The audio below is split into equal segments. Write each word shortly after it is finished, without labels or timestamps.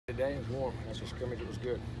Today it was warm. That's a scrimmage. It was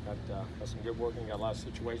good. Got some good working. Got a lot of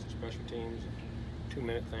situations, special teams,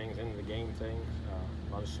 2-minute things, end of the game things.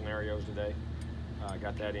 A lot of scenarios today.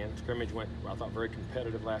 Got that in. Scrimmage went, I thought, very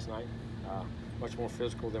competitive last night. Much more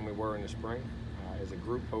physical than we were in the spring as a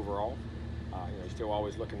group overall. You're still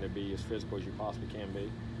always looking to be as physical as you possibly can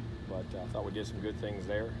be. But I thought we did some good things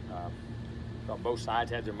there. Thought both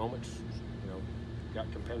sides had their moments.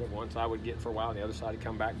 Got competitive. One side would get for a while, and the other side would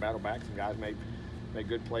come back, battle back. Some guys made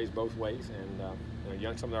good plays both ways, and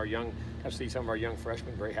got to see some of our young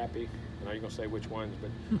freshmen very happy. I know you're going to say which ones,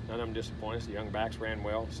 but none of them disappointed. The young backs ran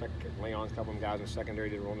well. Leon's, a couple of guys in the secondary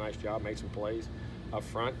did a real nice job, made some plays up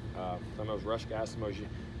front. Some of those rush guys, some of those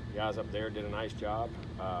guys up there did a nice job.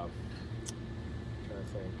 Trying to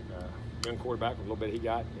think. Young quarterback, a little bit he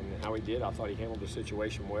got and how he did. I thought he handled the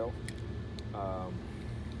situation well.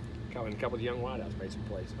 And a couple of the young wideouts made some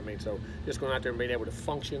plays. So just going out there and being able to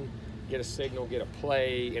function, get a signal, get a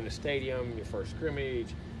play in the stadium, your first scrimmage,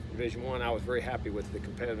 Division I. I was very happy with the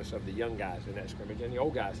competitiveness of the young guys in that scrimmage, and the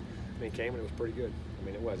old guys. Came and it was pretty good.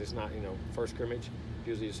 It was. It's not, first scrimmage.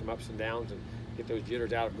 Usually there's some ups and downs, and get those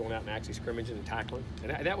jitters out of going out and actually scrimmaging and tackling.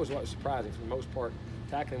 And that was what was surprising. For the most part,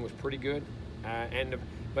 tackling was pretty good,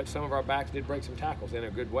 but some of our backs did break some tackles in a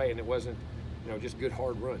good way, and it wasn't, just good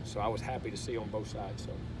hard runs. So I was happy to see on both sides.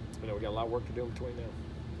 So. We got a lot of work to do in between now.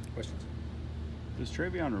 Questions? Does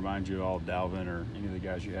Travion remind you at all of Dalvin or any of the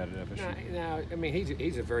guys you had at FSU? No.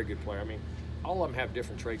 He's a very good player. All of them have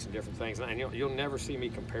different traits and different things. And you'll never see me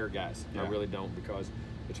compare guys. Yeah. I really don't, because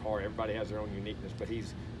it's hard. Everybody has their own uniqueness. But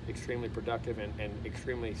he's extremely productive and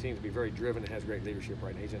extremely seems to be very driven and has great leadership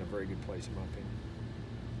right now. He's in a very good place, in my opinion.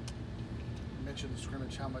 You mentioned the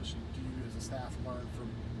scrimmage. How much do you as a staff learn from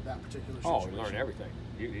that particular situation? Oh, you learn everything.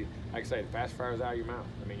 Like I say, the fast is out of your mouth.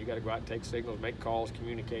 You got to go out and take signals, make calls,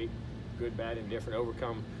 communicate, good, bad, indifferent,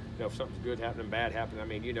 overcome. If something's good happening, bad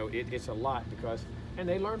happening. It's a lot and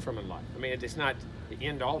they learn from it a lot. It's not the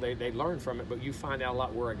end all. They learn from it, but you find out a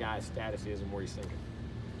lot where a guy's status is and where he's thinking.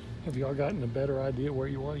 Have y'all gotten a better idea where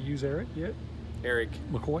you want to use Eric yet? Eric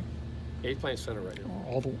McCoy? Yeah, he's playing center right now.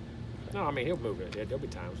 All the. No, he'll move it. There'll be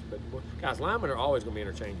times, but guys, linemen are always going to be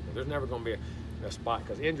interchangeable. There's never going to be a spot,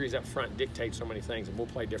 because injuries up front dictate so many things, and we'll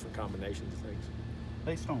play different combinations of things.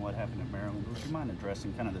 Based on what happened at Maryland, would you mind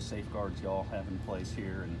addressing kind of the safeguards y'all have in place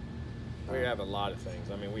here? And we have a lot of things.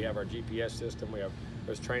 We have our GPS system. We have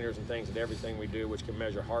those trainers and things at everything we do, which can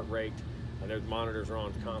measure heart rate. And those monitors are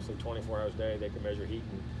on constantly 24 hours a day. They can measure heat.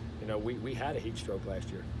 And we had a heat stroke last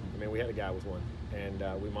year. We had a guy with one, and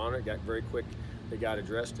we monitored, got very quick. They got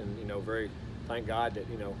addressed, and thank God that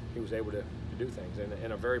he was able to do things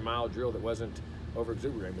in a very mild drill that wasn't over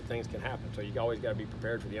exuberant, but things can happen. So you always got to be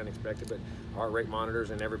prepared for the unexpected. But heart rate monitors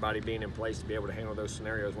and everybody being in place to be able to handle those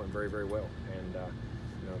scenarios went very, very well. And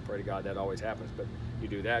pray to God that always happens. But you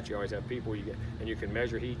do that, you always have people and you can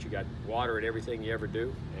measure heat. You got water at everything you ever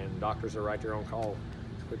do, and doctors are right there on call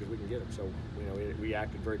as quick as we can get them. So we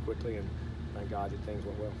acted very quickly, and thank God that things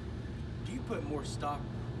went well. Do you put more stock,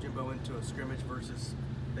 Jimbo, into a scrimmage versus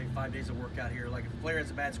 5 days of work out here? Like if a player has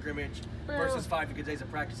a bad scrimmage versus 5 good days of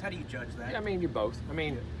practice, how do you judge that? Yeah, you both.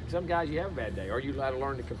 Some guys you have a bad day, or you got to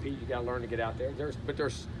learn to compete. You got to learn to get out there.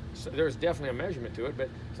 There's definitely a measurement to it, but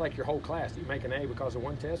it's like your whole class. You make an A because of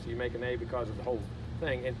one test, or you make an A because of the whole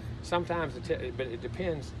thing. And sometimes, but it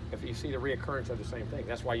depends if you see the reoccurrence of the same thing.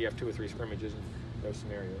 That's why you have 2 or 3 scrimmages in those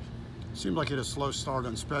scenarios. Seemed like it had a slow start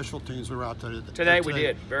on special teams. We were out there today. We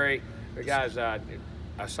did the guys.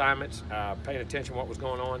 Assignments, paying attention to what was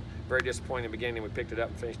going on. Very disappointing in the beginning. We picked it up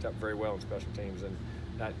and finished up very well in special teams, and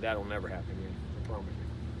that'll never happen again, I promise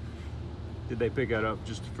you. Did they pick that up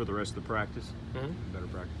just for the rest of the practice? Mm-hmm. Better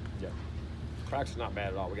practice? Yeah. Practice is not bad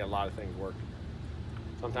at all. We got a lot of things working.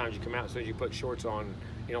 Sometimes you come out, as soon as you put shorts on,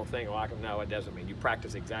 you don't think, no, it doesn't mean. You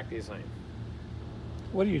practice exactly the same.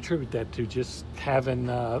 What do you attribute that to? Just having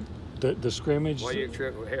the scrimmage? Why do you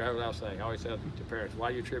attribute, here's what I'll say. I always tell to parents, why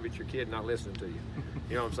do you attribute your kid not listening to you?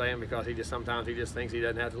 You know what I'm saying? Because sometimes he just thinks he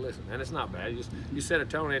doesn't have to listen. And it's not bad. You set a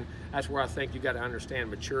tone, and that's where I think you got to understand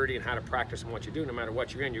maturity and how to practice and what you do. No matter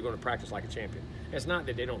what you're in, you're going to practice like a champion. It's not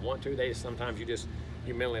that they don't want to. Sometimes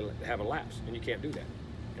you mentally have a lapse, and you can't do that.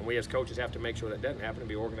 And we as coaches have to make sure that doesn't happen and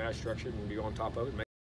be organized, structured, and be on top of it.